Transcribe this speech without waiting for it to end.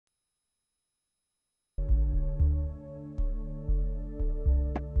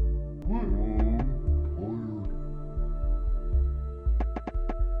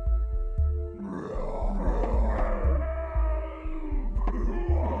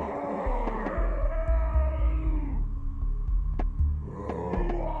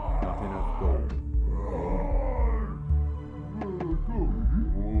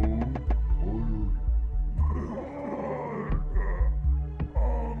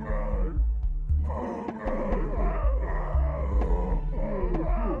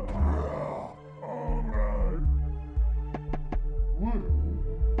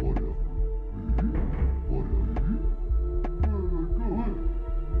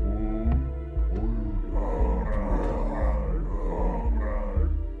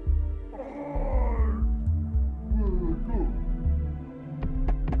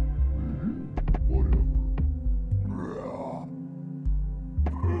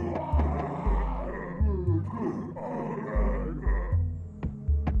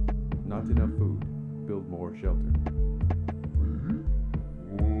more shelter.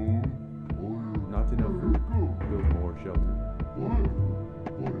 Not enough food. Build more shelter.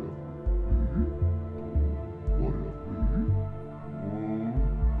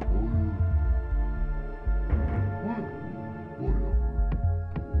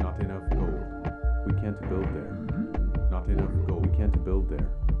 Not enough gold. We can't build there. Not enough gold. We can't build there.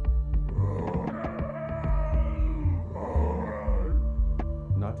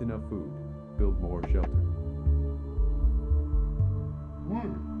 Not enough food. Build more shelter.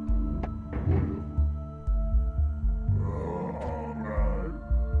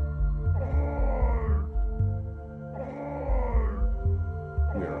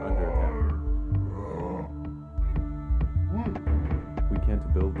 We are under attack. We can't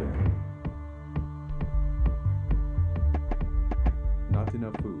build there. Not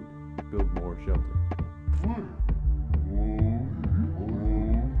enough food. Build more shelter.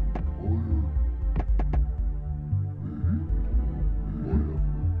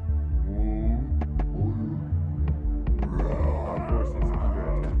 Our forces under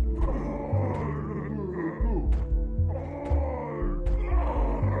attack.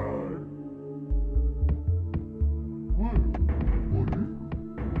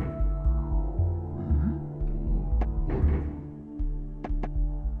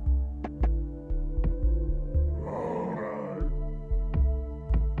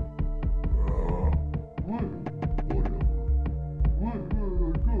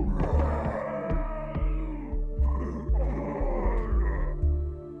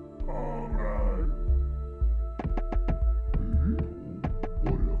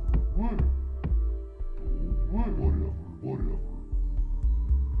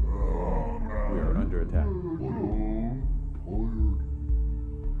 We are under attack.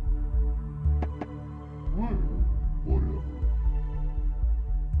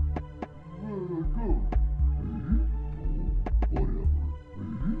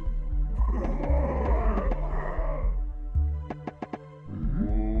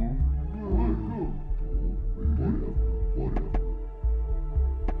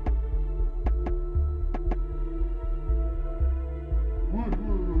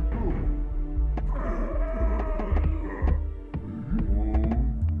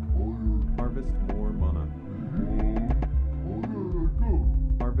 Harvest more mana.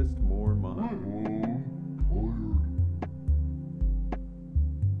 Harvest more mana.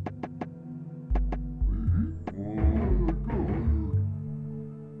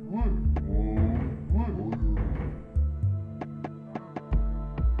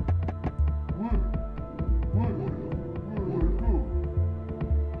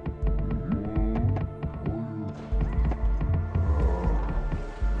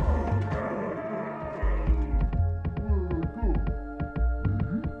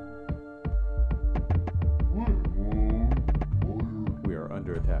 We are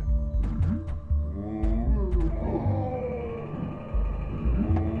under attack.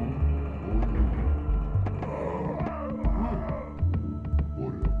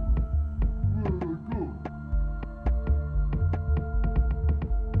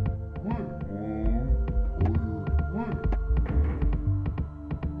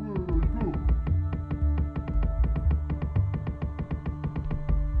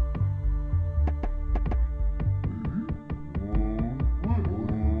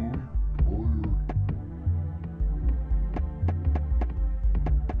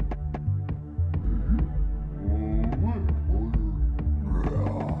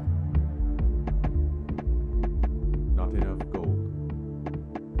 Not enough gold.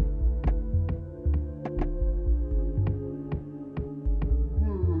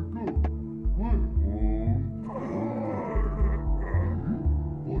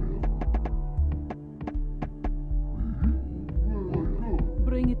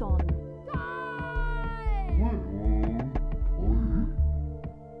 Bring it on.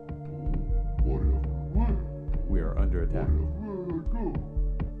 We are under attack.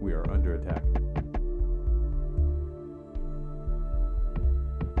 We are under attack.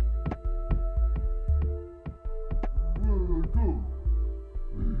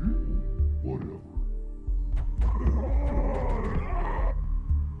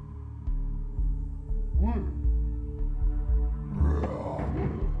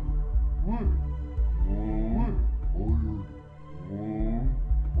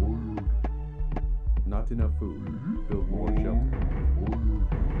 Not enough food. Build more shelter.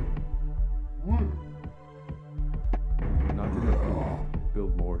 Not enough food.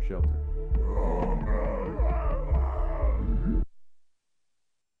 Build more shelter.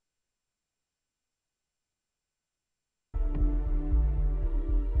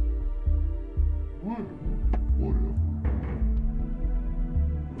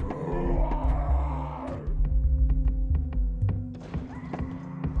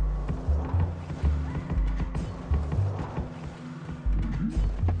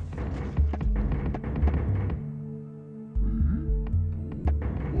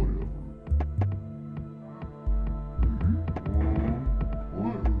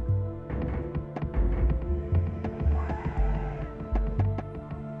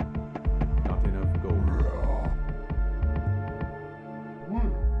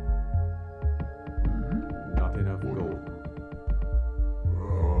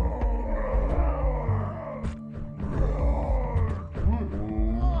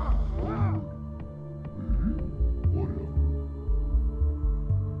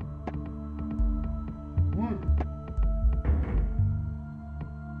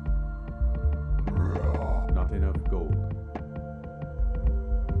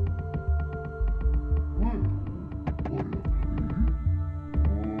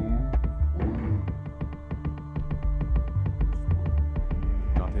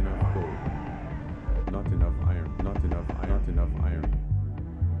 Not enough iron. Not enough iron. Not enough iron.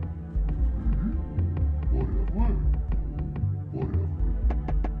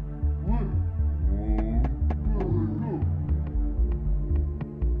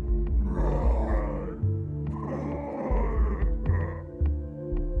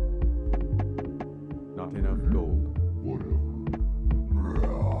 Not enough gold.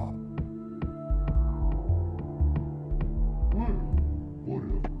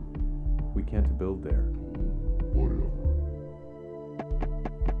 We can't build there.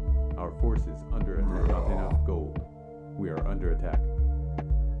 Our force is under attack. Not enough gold. We are under attack.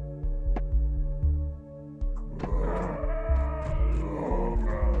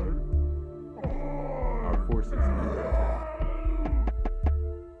 Our force is under attack.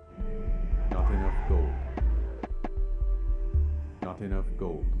 Not enough gold. Not enough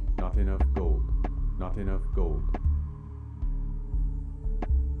gold. Not enough gold. Not enough gold.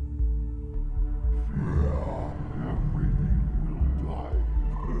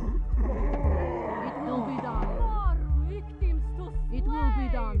 It will be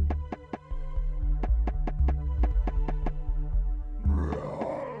done.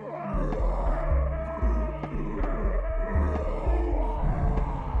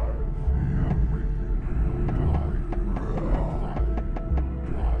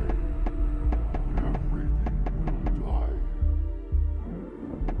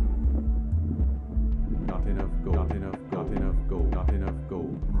 Not enough gold. Not enough gold. Not enough gold. Not enough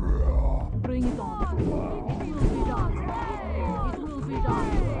gold. Bring it on. It will be done. It will be done.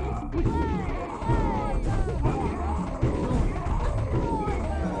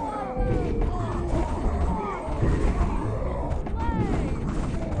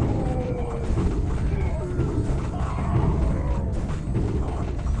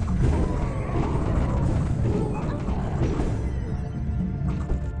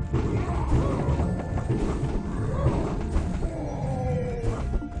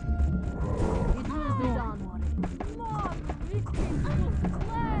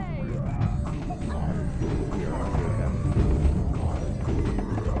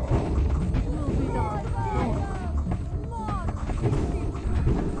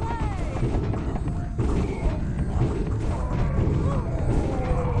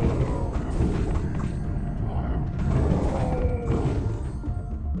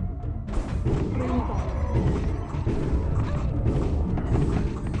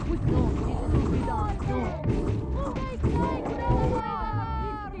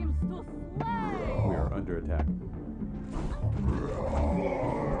 We are under attack.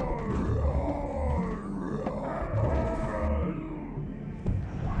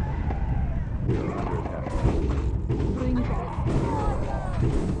 We are under attack. Bring it on.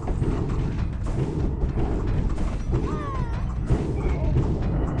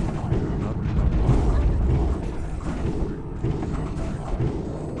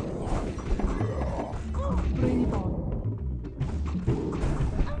 Bring it on.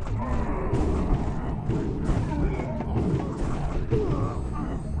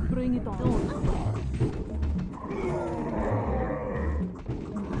 Bring it on.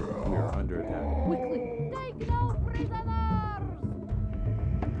 We are under attack. Quickly. Take no prisoners.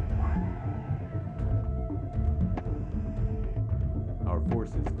 Our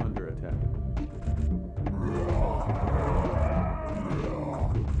force is under attack.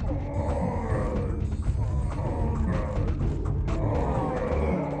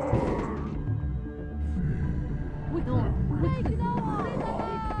 We don't. Take no prisoners.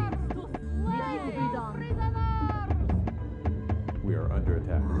 It will be done. Prisoners. We are under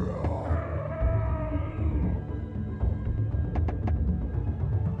attack.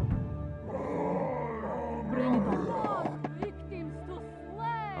 Bring it on. Victims to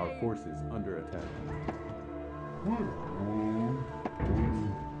slay. Our force is under attack.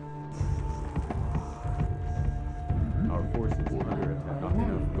 Our force is under attack. Not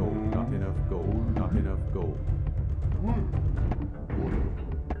enough gold. Not enough gold. Not enough gold.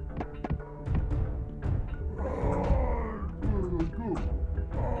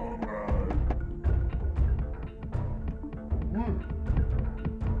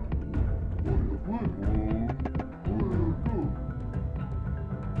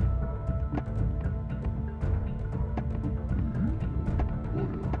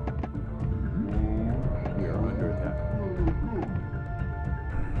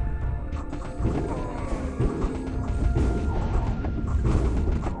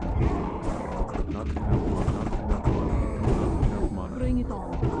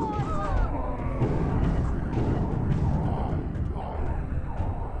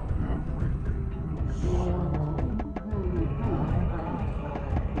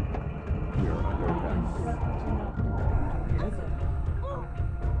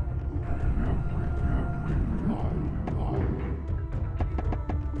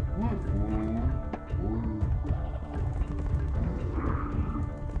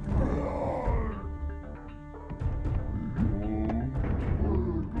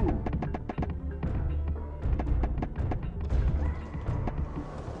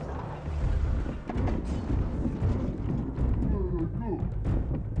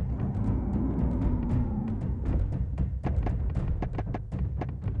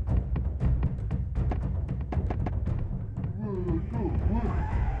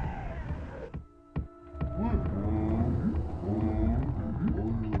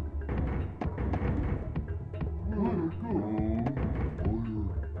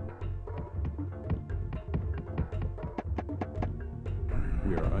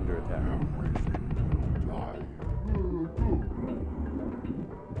 attack.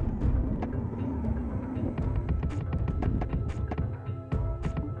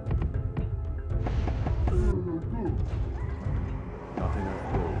 Not enough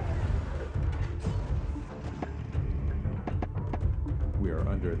gold. We are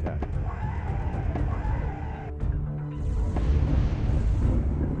under attack.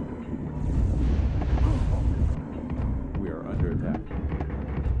 We are under attack.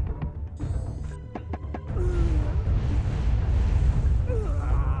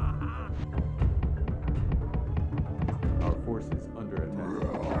 Our forces under attack.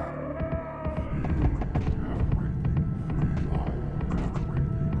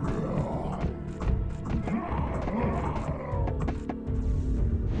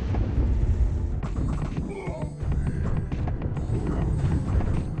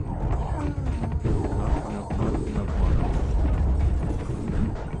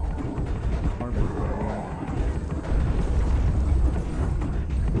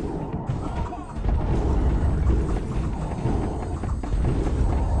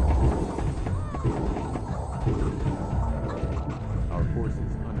 Our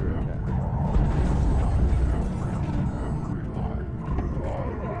forces under attack.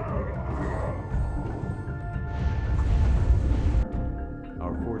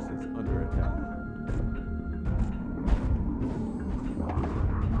 Our forces under attack.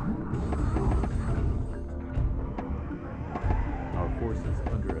 Our forces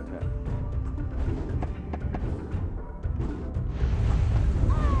under attack.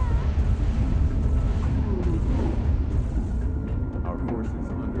 Our forces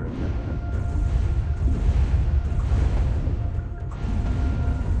under attack.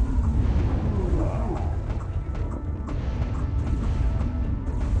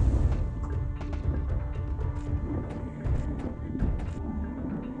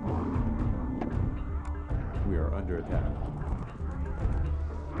 We are under attack.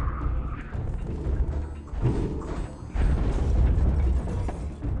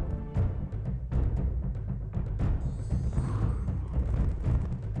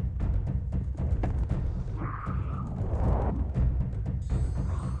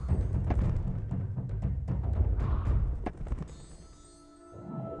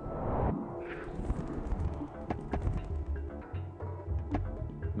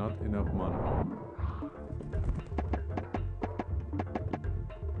 Not enough mana.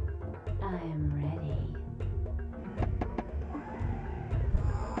 I am ready.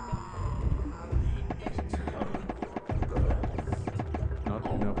 Not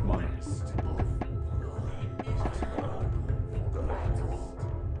enough mana.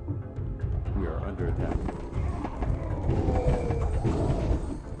 We are under attack.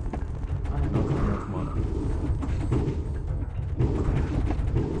 Not enough mana.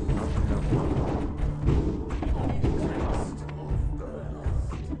 Not enough mana.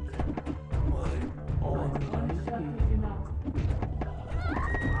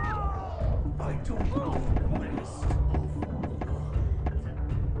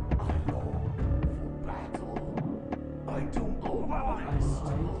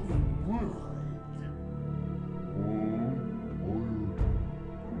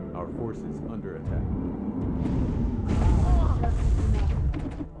 Our forces under attack.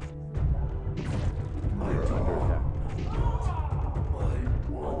 We are under attack.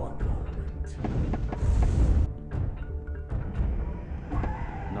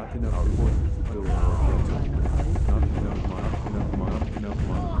 Not enough. Our forces build more shelter. Not enough mana. Enough mana. Enough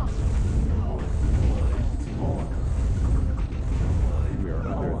mana. We are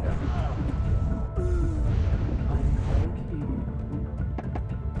under attack.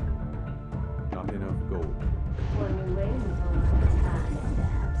 Not enough gold. When we wait until time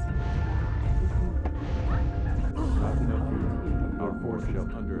stabs. Not enough food. Our forces are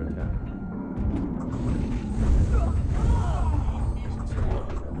under attack.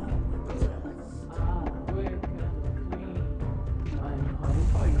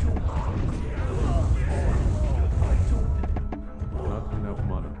 Not enough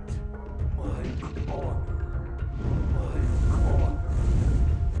mana.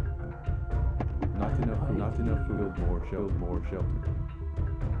 Not enough food. Build more shelter. Build more shelter.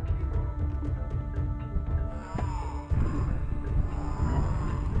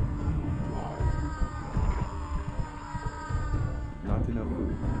 Not enough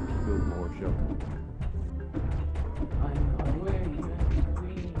food. Build more shelter.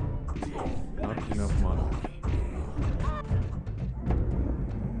 Not enough mana.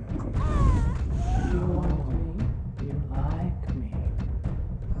 You want me? You like me?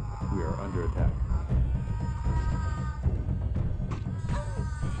 We are under attack.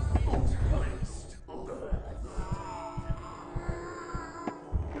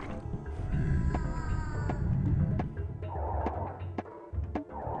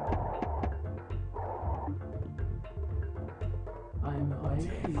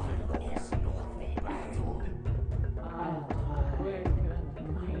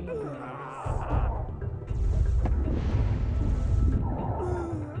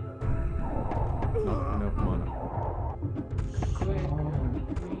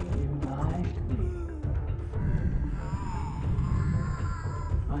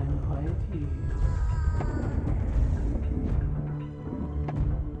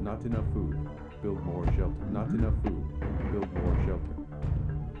 Not enough food. Build more shelter. Not enough food. Build more shelter.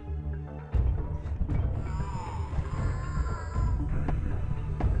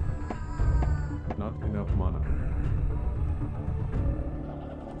 Not enough mana.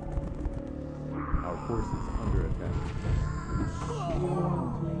 Our forces under attack. You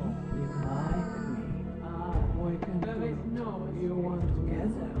want me? You like me? We can do it. You want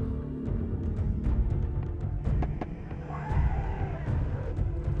together?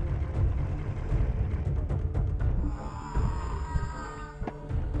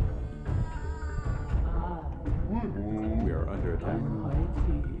 We are under attack.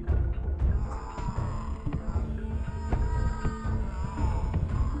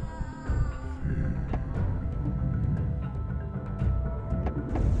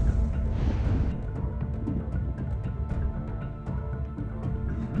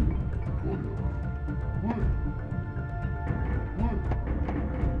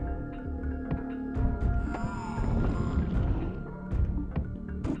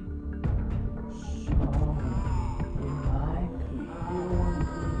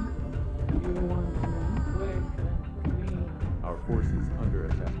 Our forces under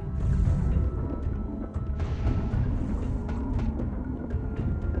attack.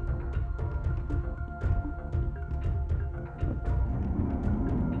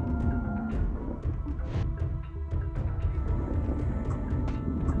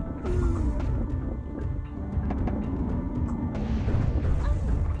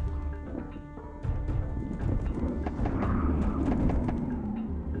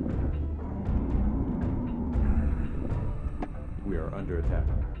 We are under attack.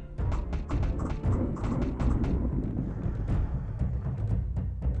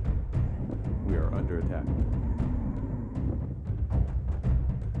 We are under attack.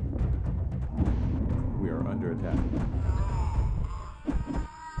 We are under attack.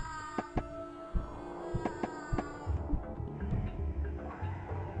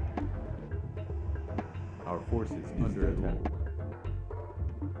 Our forces under attack.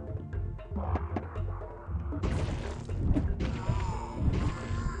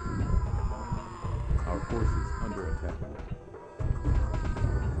 Our forces under attack.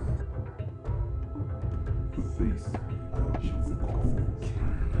 Face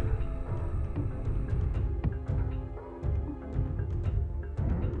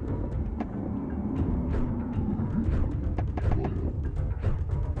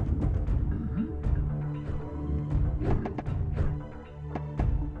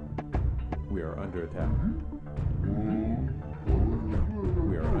We are under attack.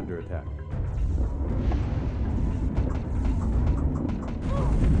 We are under attack.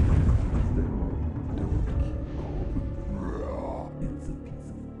 It's a piece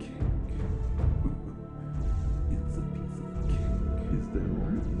of cake. It's a piece of cake. Is that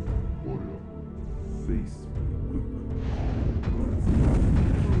all? Face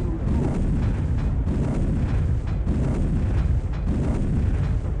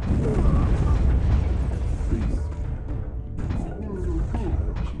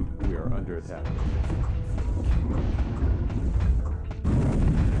We are under attack.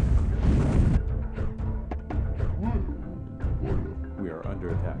 We are under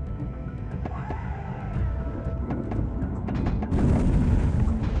attack.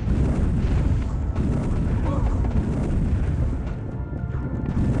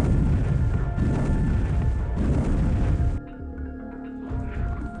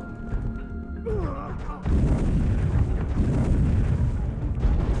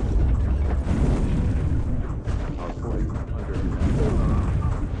 Our forces under attack.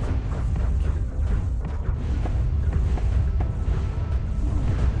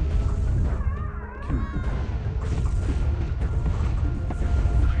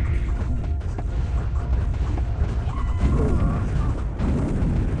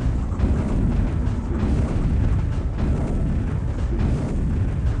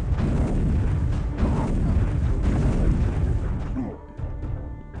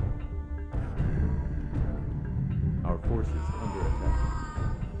 Our forces under attack.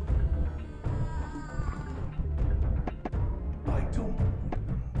 I don't.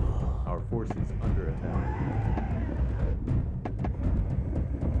 Our forces under attack.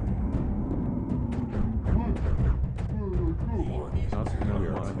 Not we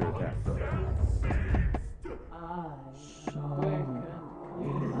are under attack.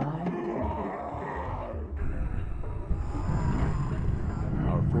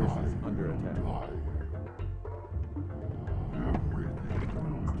 Our forces under attack. Everything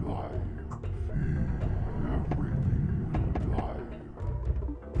alive.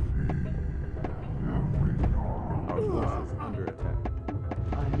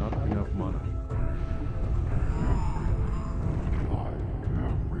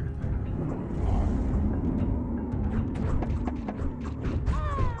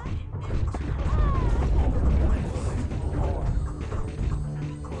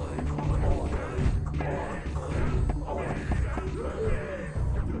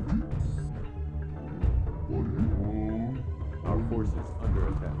 forces under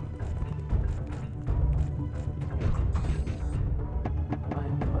attack.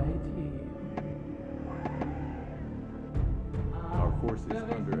 I'm waiting. Our forces There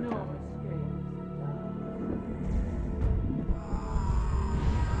is under no attack. escape.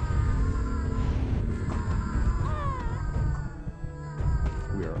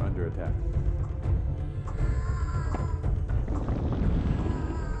 We are under attack.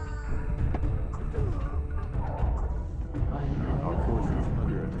 Our forces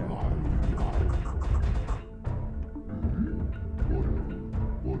under attack.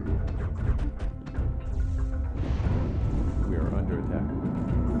 We are under attack.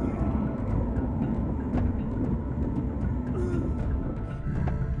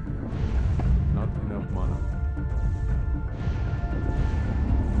 Not enough mana.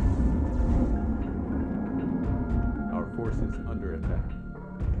 Our forces under attack.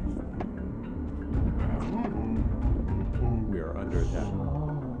 We are under attack.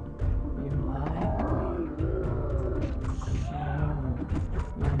 You like me.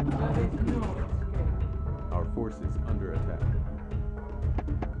 There is no escape. Our forces under attack.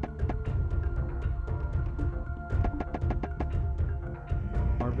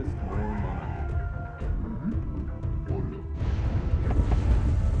 Harvest more mana.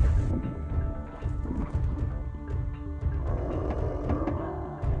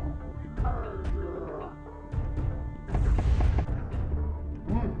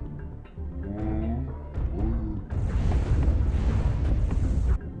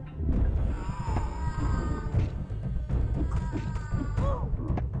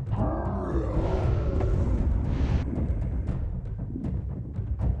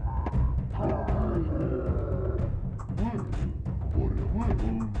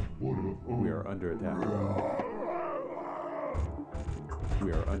 We are under attack.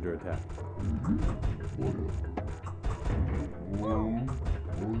 We are under attack.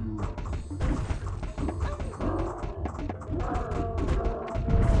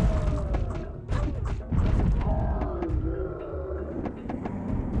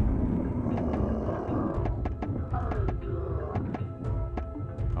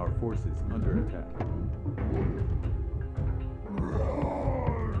 Our forces under attack.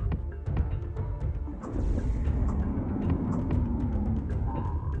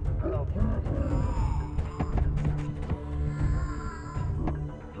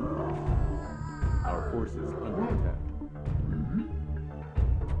 Our forces under attack.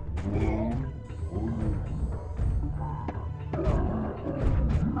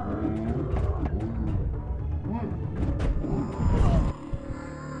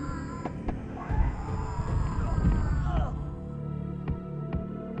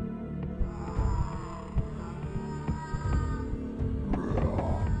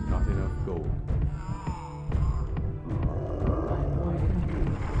 Not enough gold. I'm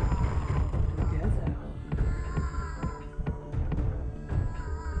waiting. Together.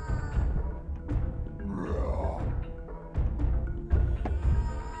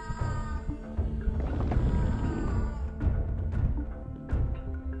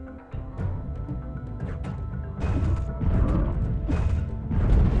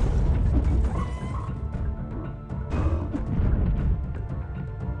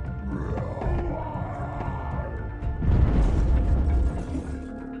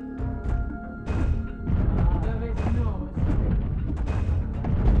 There is no escape.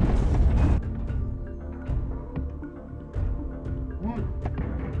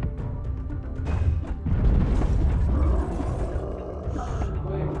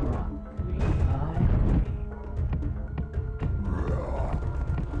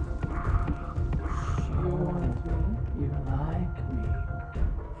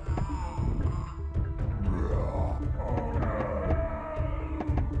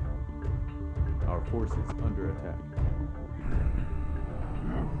 Our forces under attack.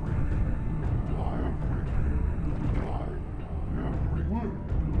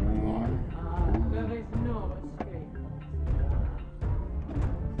 There is no escape.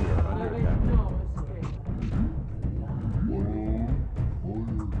 We are under There is attack. no escape.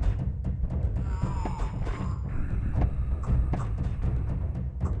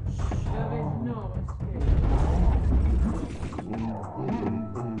 There is no escape.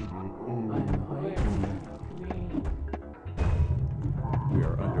 I'm waiting. We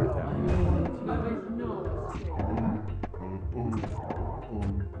are under attack. There is no escape.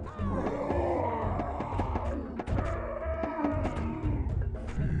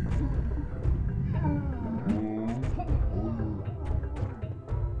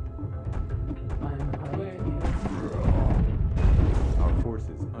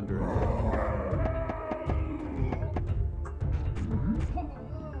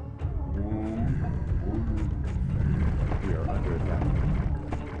 We are under attack.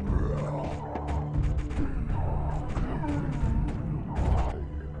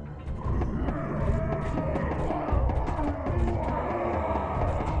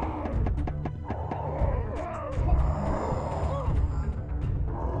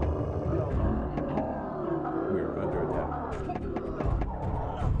 We are under attack.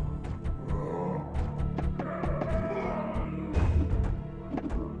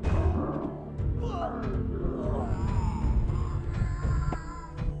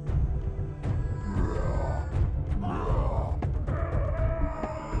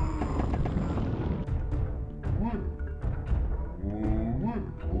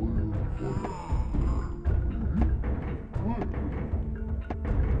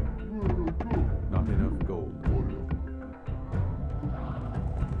 Not enough gold.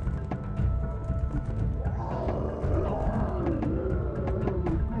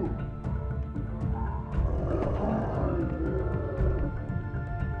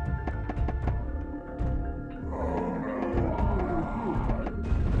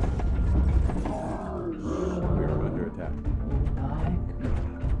 We are under attack.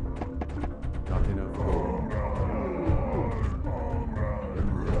 Not enough gold.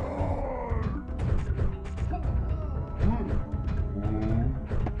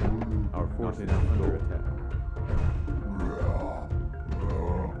 Our force is under attack.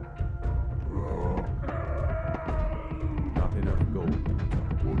 Not enough gold.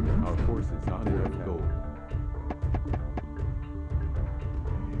 Our force is not enough gold.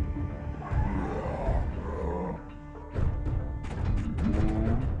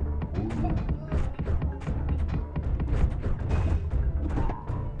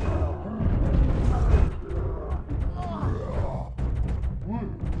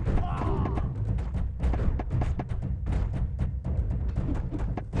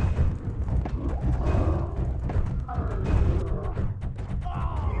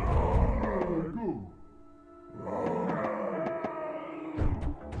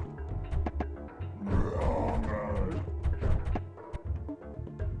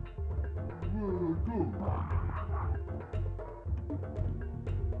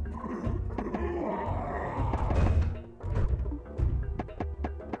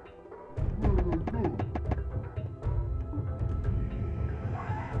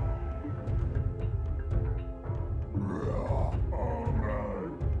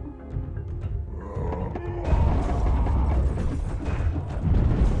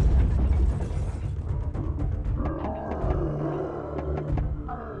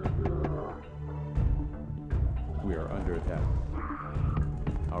 We are under attack.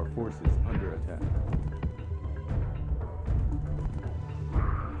 Our force is under attack.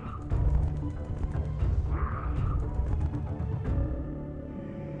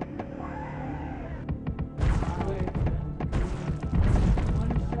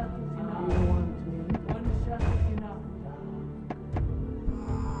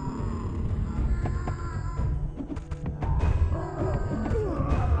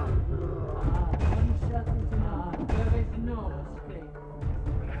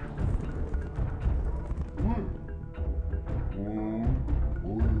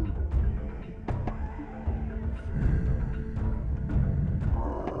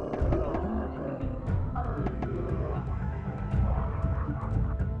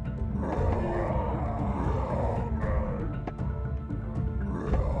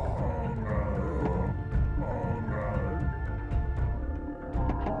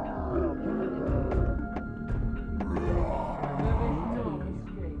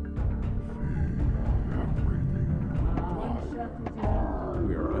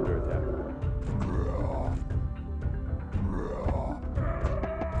 We are under attack.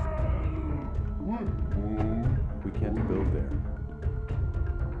 We can't build there.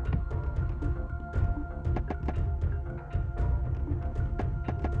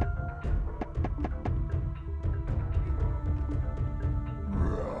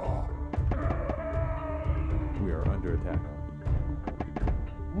 We are under attack.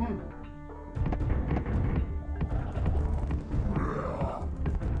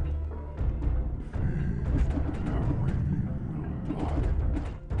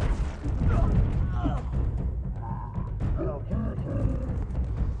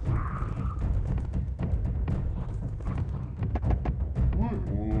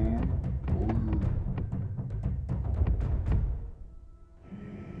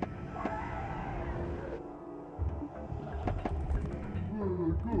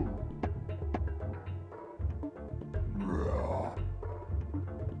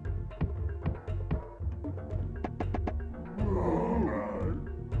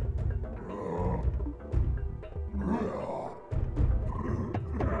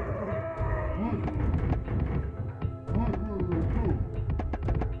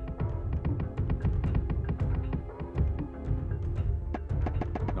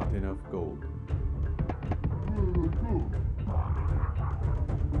 Not enough gold.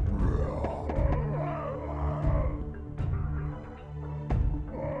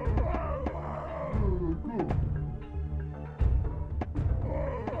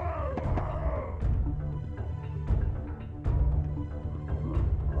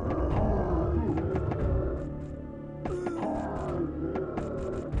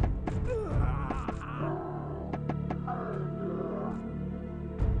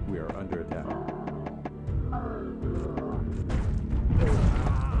 We are under attack.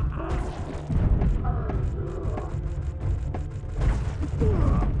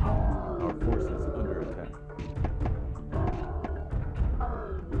 Our forces under attack.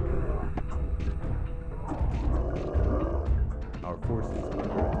 Our forces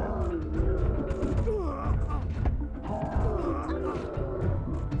under attack.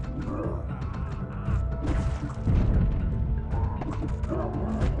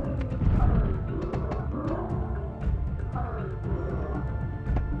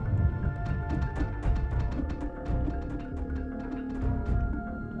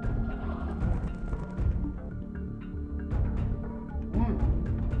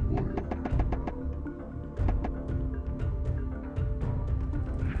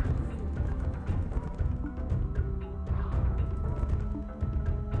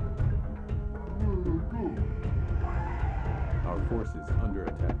 Our forces under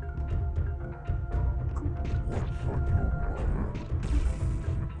attack.